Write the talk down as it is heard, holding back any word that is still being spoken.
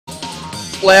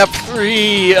Lap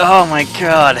 3, oh my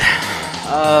god.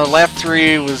 Lap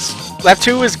 2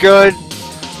 was good,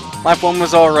 lap 1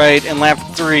 was alright, and lap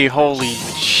 3, holy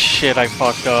shit, I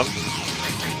fucked up.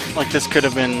 Like, this could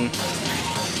have been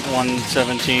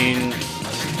 117.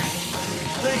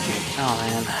 Oh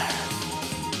man.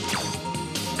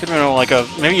 Could have been like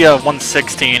maybe a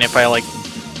 116 if I like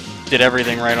did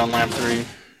everything right on lap 3.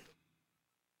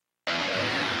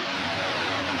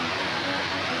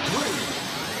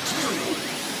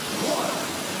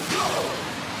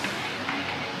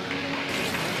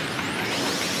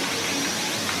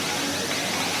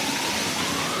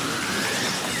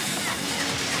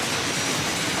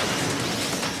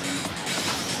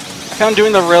 I found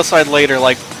doing the rail side later,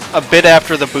 like a bit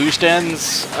after the boost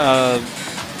ends,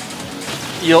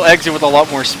 you'll exit with a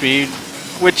lot more speed,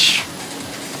 which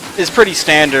is pretty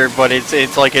standard, but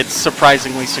it's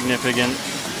surprisingly significant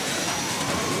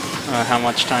how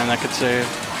much time that could save.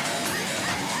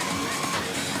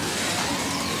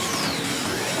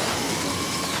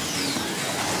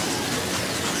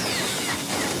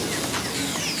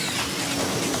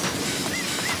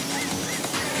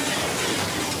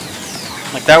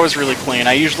 Like, that was really clean.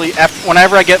 I usually,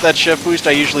 whenever I get that shift boost,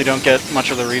 I usually don't get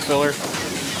much of the refiller.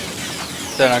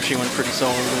 That actually went pretty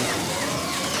solidly.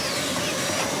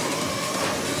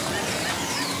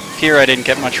 Here I didn't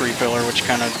get much refiller, which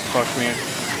kind of fucked me.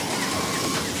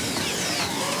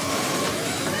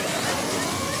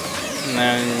 And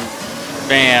then,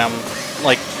 bam,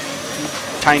 like,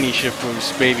 tiny shift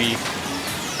boost, baby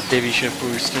shift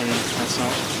boost, and that's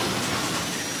not.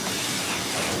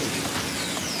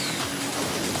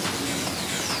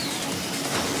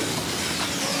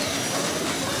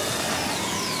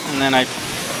 And then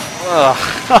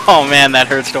oh man, that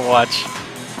hurts to watch.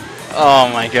 Oh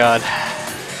my god.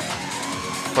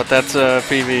 But that's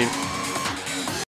PB.